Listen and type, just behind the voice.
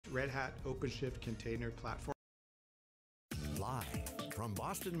Red Hat OpenShift container platform. Live from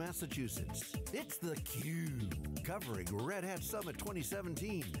Boston, Massachusetts, it's theCUBE, covering Red Hat Summit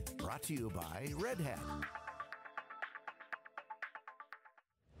 2017. Brought to you by Red Hat.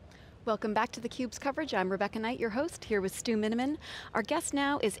 Welcome back to theCUBE's coverage. I'm Rebecca Knight, your host, here with Stu Miniman. Our guest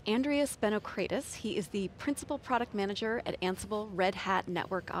now is Andrius Benokraitis. He is the Principal Product Manager at Ansible Red Hat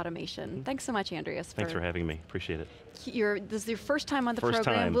Network Automation. Thanks so much, Andrius. Thanks for having me, appreciate it. This is your first time on the first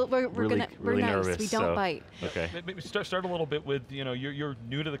program. Time. We're really nice, nervous, we don't bite. Okay. Maybe start a little bit with, you're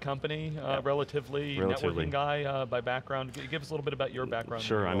new to the company, relatively, networking guy by background. Give us a little bit about your background.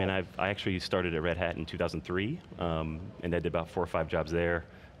 Sure, I mean, I actually started at Red Hat in 2003, and I did about 4 or 5 jobs there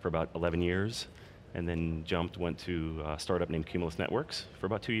for about 11 years, and then went to a startup named Cumulus Networks for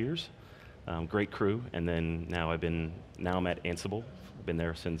about 2 years. Great crew, and then now I'm at Ansible. I've been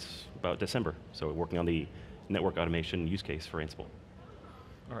there since about December, so working on the network automation use case for Ansible.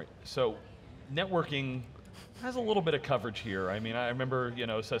 All right, so networking has a little bit of coverage here. I mean, I remember,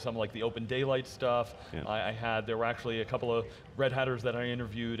 so something like the Open Daylight stuff. Yeah. There were actually a couple of Red Hatters that I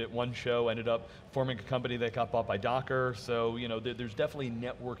interviewed at one show, ended up forming a company that got bought by Docker. So, there's definitely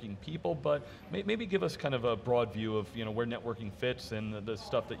networking people, but maybe give us kind of a broad view of, where networking fits and the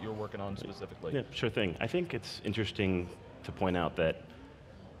stuff that you're working on specifically. Yeah, sure thing. I think it's interesting to point out that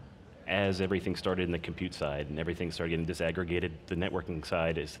as everything started in the compute side and everything started getting disaggregated, the networking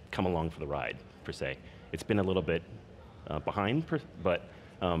side has come along for the ride, per se. It's been a little bit behind, but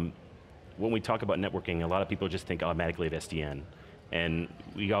when we talk about networking, a lot of people just think automatically of SDN. And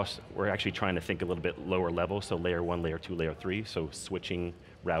we're actually trying to think a little bit lower level, so layer 1, layer 2, layer 3, so switching,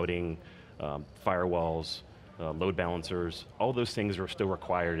 routing, firewalls, load balancers, all those things are still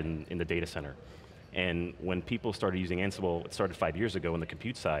required in the data center. And when people started using Ansible, it started 5 years ago on the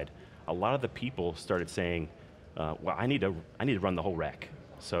compute side, a lot of the people started saying, well, I need to run the whole rack.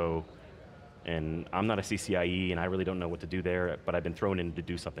 And I'm not a CCIE, and I really don't know what to do there, but I've been thrown in to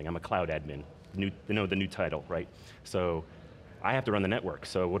do something. I'm a cloud admin, the new title, right? So I have to run the network,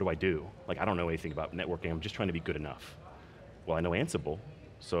 so what do? Like, I don't know anything about networking, I'm just trying to be good enough. Well, I know Ansible,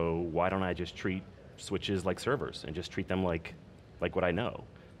 so why don't I just treat switches like servers, and just treat them like what I know?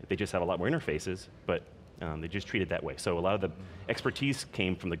 They just have a lot more interfaces, but they just treat it that way. So a lot of the expertise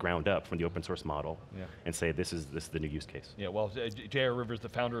came from the ground up, from the open source model, and say this is the new use case. Yeah, well, J.R. Rivers, the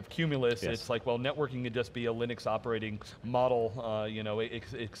founder of Cumulus, it's like, well, networking could just be a Linux operating model,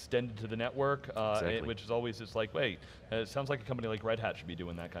 extended to the network, Exactly. which is always just like, wait, it sounds like a company like Red Hat should be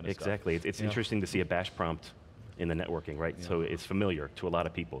doing that kind of stuff. Exactly, it's interesting to see a bash prompt in the networking, right? Yeah. So it's familiar to a lot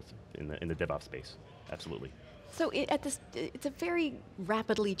of people in the DevOps space, absolutely. So it's a very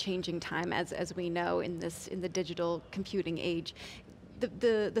rapidly changing time, as we know, in the digital computing age.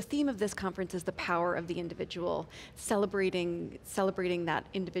 The theme of this conference is the power of the individual, celebrating that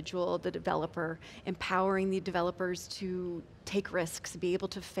individual, the developer, empowering the developers to take risks, be able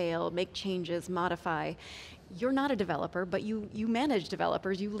to fail, make changes, modify. You're not a developer, but you manage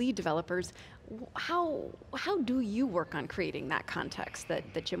developers, you lead developers. How do you work on creating that context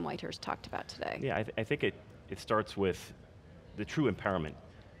that Jim Whitehurst talked about today? Yeah, I think it starts with the true empowerment.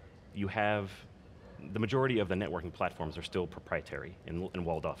 You have, the majority of the networking platforms are still proprietary and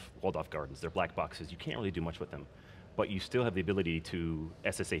walled off gardens. They're black boxes, you can't really do much with them. But you still have the ability to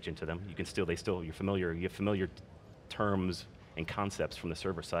SSH into them. You have familiar terms and concepts from the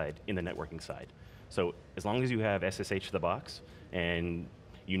server side in the networking side. So as long as you have SSH to the box and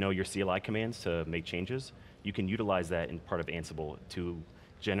you know your CLI commands to make changes, you can utilize that in part of Ansible to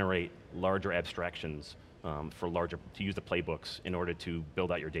generate larger abstractions to use the playbooks in order to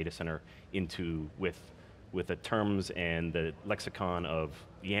build out your data center with the terms and the lexicon of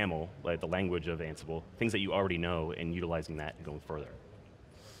YAML, like the language of Ansible, things that you already know, and utilizing that and going further.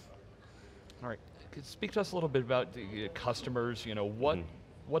 All right, speak to us a little bit about the customers,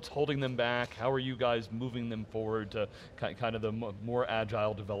 what's holding them back? How are you guys moving them forward to kind of the more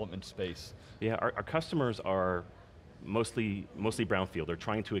agile development space? Yeah, our customers are mostly brownfield. They're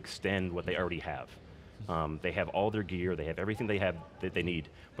trying to extend what they already have. They have all their gear, they have everything that they need,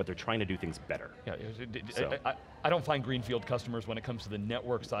 but they're trying to do things better. Yeah, so. I don't find greenfield customers when it comes to the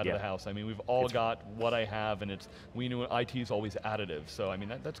network side of the house. I mean, we've all got what I have, and we knew IT is always additive. So I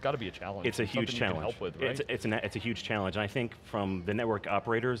mean, that's got to be a challenge. It's a huge challenge. You can help with, right? It's a huge challenge, and I think from the network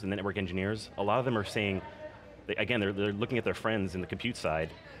operators and the network engineers, a lot of them are saying, again, they're looking at their friends in the compute side,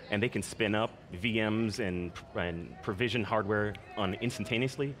 and they can spin up VMs and provision hardware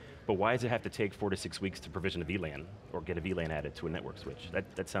instantaneously, but why does it have to take 4 to 6 weeks to provision a VLAN or get a VLAN added to a network switch?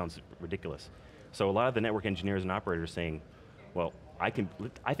 That sounds ridiculous. So a lot of the network engineers and operators saying, well, I think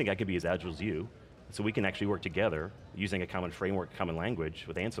I could be as agile as you, So we can actually work together using a common framework, common language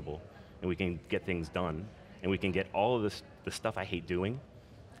with Ansible, and we can get things done, and we can get all of this, the stuff I hate doing,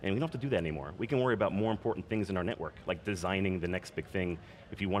 and we don't have to do that anymore. We can worry about more important things in our network, like designing the next big thing.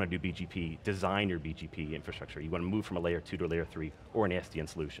 If you want to do BGP, design your BGP infrastructure. You want to move from a layer 2 to a layer 3, or an SDN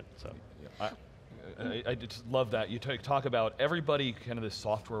solution, so. Yeah, I just love that. You talk about everybody, kind of this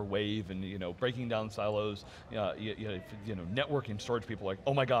software wave and breaking down silos, networking storage people are like,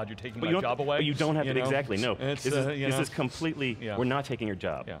 oh my God, you're taking my job away. But you don't have to, exactly, no. This is completely, we're not taking your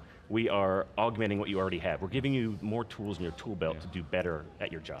job. Yeah. We are augmenting what you already have. We're giving you more tools in your tool belt to do better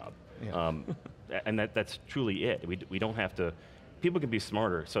at your job. Yeah. And that's truly it. We don't have to, people can be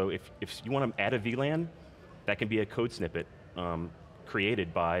smarter. So if you want to add a VLAN, that can be a code snippet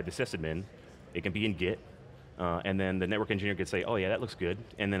created by the sysadmin. It can be in Git, and then the network engineer could say, oh yeah, that looks good,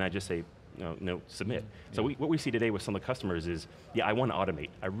 and then I just say, no, submit. So what we see today with some of the customers is, yeah, I want to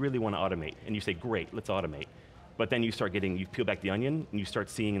automate. I really want to automate. And you say, great, let's automate. But then you start getting, you peel back the onion, and you start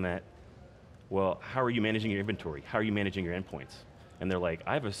seeing that, well, how are you managing your inventory? How are you managing your endpoints? And they're like,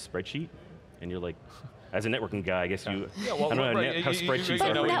 I have a spreadsheet, and you're like, as a networking guy, I guess you, I don't know how spreadsheets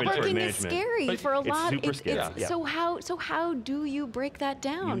are for inventory management. Networking is scary for a lot. It's super scary. Yeah. So how do you break that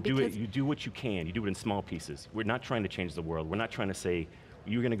down? You do what you can. You do it in small pieces. We're not trying to change the world. We're not trying to say,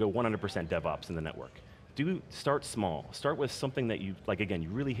 you're going to go 100% DevOps in the network. Start small. Start with something that you, like again, you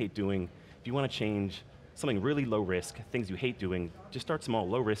really hate doing. If you want to change something really low risk, things you hate doing, just start small,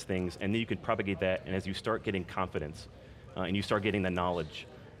 low risk things, and then you can propagate that, and as you start getting confidence, and you start getting the knowledge,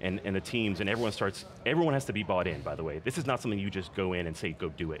 and the teams, and everyone has to be bought in, by the way. This is not something you just go in and say, go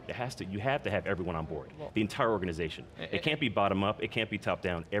do it. You have to have everyone on board, the entire organization. It can't be bottom up, it can't be top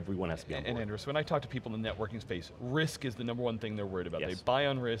down, everyone has to be on board. And Andrius, when I talk to people in the networking space, risk is the #1 thing they're worried about. Yes. They buy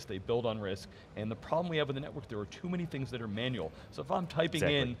on risk, they build on risk, and the problem we have with the network, there are too many things that are manual. So if I'm typing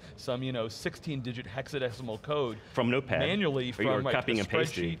in some 16-digit hexadecimal code from Notepad, manually from copying a and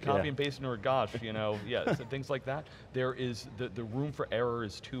pasting, copy and pasting, or gosh, so things like that, there is, the room for error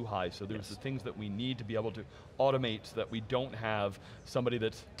is too high. So there's the things that we need to be able to automate so that we don't have somebody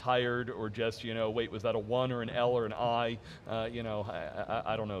that's tired or just, wait, was that a 1 or an L or an I? I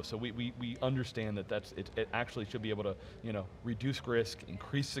don't know. So we understand that it actually should be able to, reduce risk,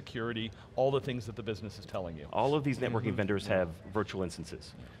 increase security, all the things that the business is telling you. All of these networking vendors have virtual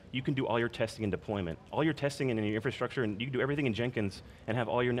instances. You can do all your testing and deployment, all your testing in your infrastructure, and you can do everything in Jenkins and have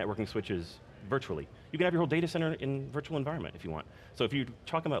all your networking switches virtually. You can have your whole data center in virtual environment if you want. So if you're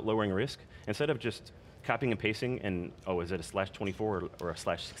talking about lowering risk, instead of just copying and pasting and, oh, is it a /24 or a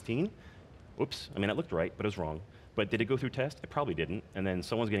 /16? Whoops, I mean, that looked right, but it was wrong. But did it go through test? It probably didn't. And then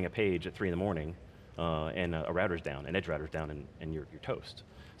someone's getting a page at 3 in the morning, and a router's down, an edge router's down, and you're toast.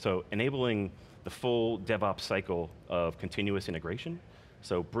 So enabling the full DevOps cycle of continuous integration,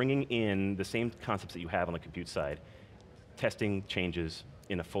 so bringing in the same concepts that you have on the compute side, testing changes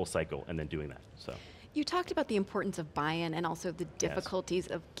in a full cycle, and then doing that, so. You talked about the importance of buy-in and also the difficulties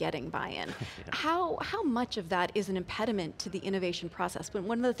of getting buy-in. How much of that is an impediment to the innovation process? When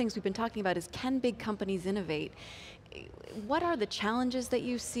one of the things we've been talking about is, can big companies innovate? What are the challenges that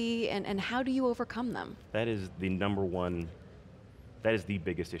you see, and how do you overcome them? That is the #1, that is the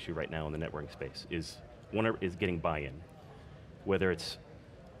biggest issue right now in the networking space, is getting buy-in. Whether it's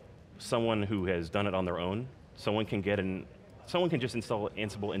someone who has done it on their own, someone can just install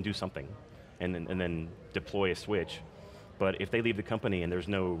Ansible and do something, and then deploy a switch. But if they leave the company and there's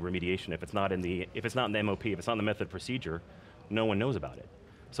no remediation, if it's not in the MOP, if it's not in the method procedure, no one knows about it.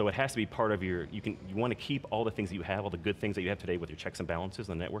 So it has to be part of you want to keep all the things that you have, all the good things that you have today with your checks and balances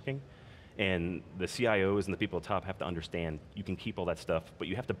and the networking, and the CIOs and the people at the top have to understand you can keep all that stuff, but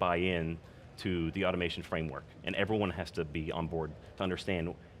you have to buy in to the automation framework, and everyone has to be on board to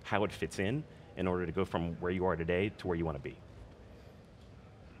understand how it fits in order to go from where you are today to where you want to be.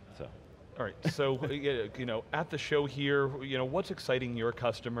 So. All right, so at the show here, what's exciting your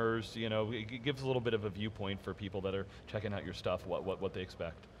customers? It gives a little bit of a viewpoint for people that are checking out your stuff, what they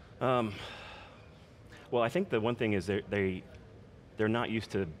expect. Well, I think the one thing is they're not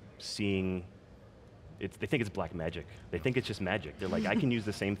used to seeing. They think it's black magic. They think it's just magic. They're like, I can use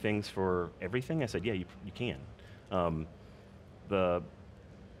the same things for everything. I said, yeah, you can.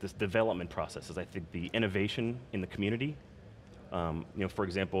 This development process is, I think, the innovation in the community. For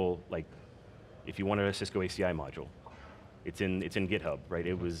example, like, if you wanted a Cisco ACI module, it's in GitHub, right?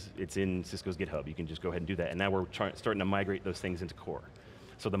 It's in Cisco's GitHub. You can just go ahead and do that. And now we're starting to migrate those things into core.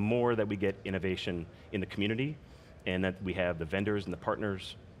 So the more that we get innovation in the community, and that we have the vendors and the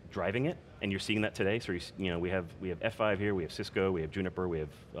partners driving it, and you're seeing that today. So we have F5 here, we have Cisco, we have Juniper, we have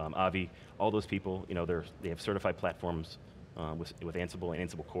Avi, all those people. They have certified platforms with Ansible and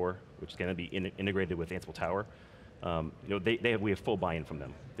Ansible Core, which is going to be integrated with Ansible Tower. We have full buy-in from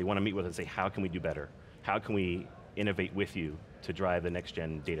them. They want to meet with us and say, how can we do better? How can we innovate with you to drive the next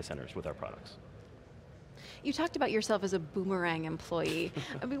gen data centers with our products? You talked about yourself as a boomerang employee.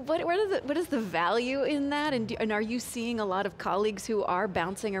 I mean, what is the value in that? And are you seeing a lot of colleagues who are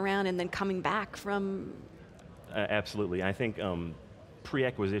bouncing around and then coming back from? Absolutely, I think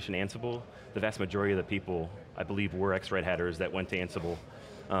pre-acquisition Ansible, the vast majority of the people, I believe, were ex-Red Hatters that went to Ansible.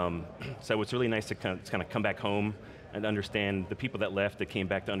 So it's really nice to kind of come back home and understand the people that left that came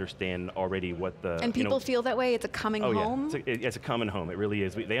back to understand already what the... And people feel that way, it's a coming home? Yeah, it's a coming home, it really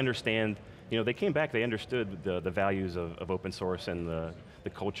is. They understand, they came back, they understood the values of open source and the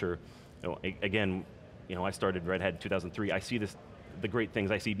culture. Again, I started Red Hat in 2003, I see the great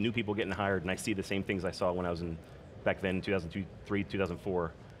things, I see new people getting hired, and I see the same things I saw when I was back then, 2003,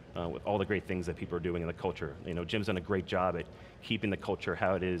 2004, with all the great things that people are doing in the culture. Jim's done a great job at keeping the culture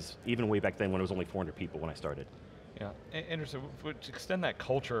how it is, even way back then when it was only 400 people when I started. Yeah, Andrius, to extend that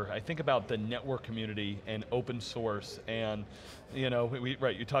culture, I think about the network community and open source, and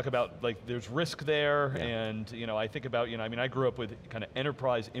you talk about there's risk there, yeah. And I think about, I grew up with kind of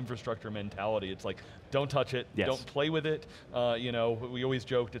enterprise infrastructure mentality. It's like, don't touch it, yes. Don't play with it. We always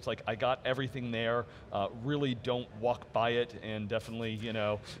joked, it's like, I got everything there, really don't walk by it, and definitely,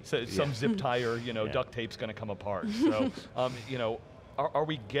 some zip tie or yeah. Duct tape's going to come apart. So, Are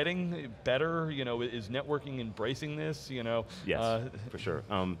we getting better? Is networking embracing this? Yes, for sure.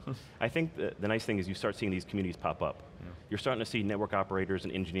 I think the nice thing is you start seeing these communities pop up. Yeah. You're starting to see network operators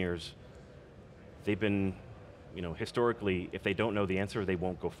and engineers. They've been, historically, if they don't know the answer, they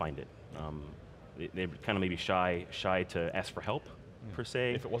won't go find it. They're kind of maybe shy to ask for help, per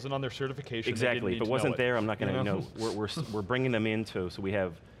se. If it wasn't on their certification, exactly. They didn't if it wasn't there, I'm not going to. We're bringing them into. So we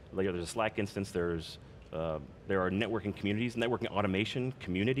have there's a Slack instance. There are networking communities, networking automation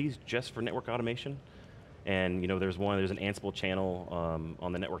communities just for network automation. And there's an Ansible channel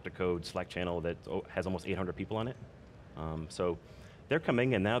on the Network to Code Slack channel that has almost 800 people on it. So they're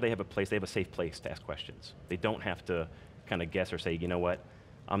coming, and now they have a safe place to ask questions. They don't have to kind of guess or say, you know what,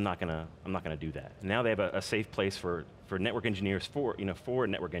 I'm not gonna do that. Now they have a safe place for network engineers, for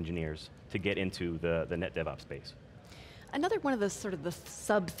network engineers to get into the net DevOps space. Another one of the sort of the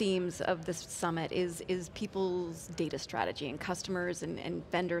sub-themes of this summit is people's data strategy and customers and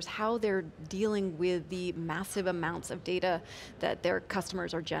vendors, how they're dealing with the massive amounts of data that their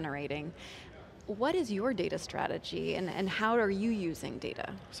customers are generating. What is your data strategy and how are you using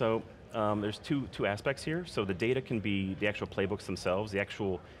data? So there's two aspects here. So the data can be the actual playbooks themselves,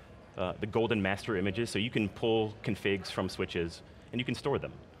 the golden master images, so you can pull configs from switches and you can store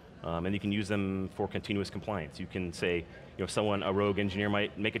them. And you can use them for continuous compliance. You can say, a rogue engineer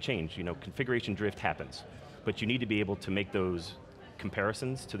might make a change. Configuration drift happens. But you need to be able to make those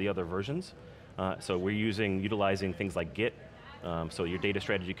comparisons to the other versions. So we're utilizing things like Git. So your data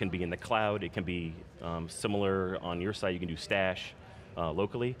strategy can be in the cloud. It can be similar on your side. You can do Stash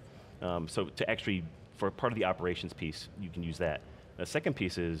locally. So to actually, for part of the operations piece, you can use that. The second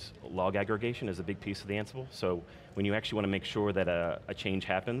piece is log aggregation is a big piece of the Ansible. So when you actually want to make sure that a change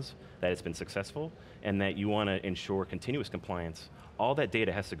happens, that it's been successful, and that you want to ensure continuous compliance, all that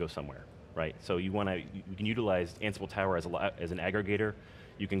data has to go somewhere, right? So you can utilize Ansible Tower as an aggregator.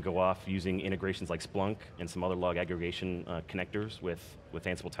 You can go off using integrations like Splunk and some other log aggregation connectors with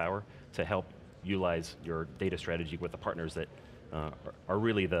Ansible Tower to help utilize your data strategy with the partners that are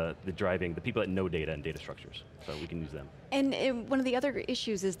really the people that know data and data structures, so we can use them. And one of the other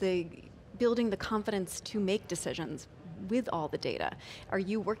issues is building the confidence to make decisions with all the data. Are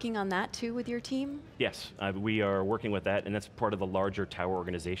you working on that too with your team? Yes, we are working with that, and that's part of the larger Tower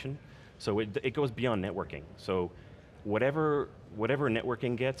organization. So it goes beyond networking. So whatever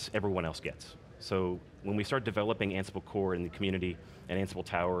networking gets, everyone else gets. So when we start developing Ansible Core in the community and Ansible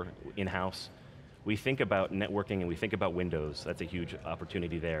Tower in-house, we think about networking and we think about Windows. That's a huge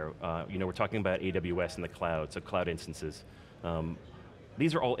opportunity there. We're talking about AWS and the cloud, so cloud instances.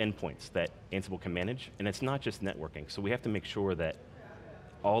 These are all endpoints that Ansible can manage, and it's not just networking. So we have to make sure that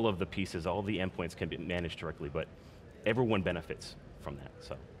all of the pieces, all of the endpoints can be managed directly, but everyone benefits from that.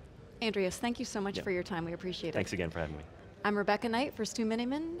 So, Andrius, thank you so much for your time. We appreciate it. Thanks again for having me. I'm Rebecca Knight for Stu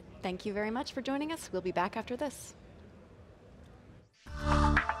Miniman. Thank you very much for joining us. We'll be back after this.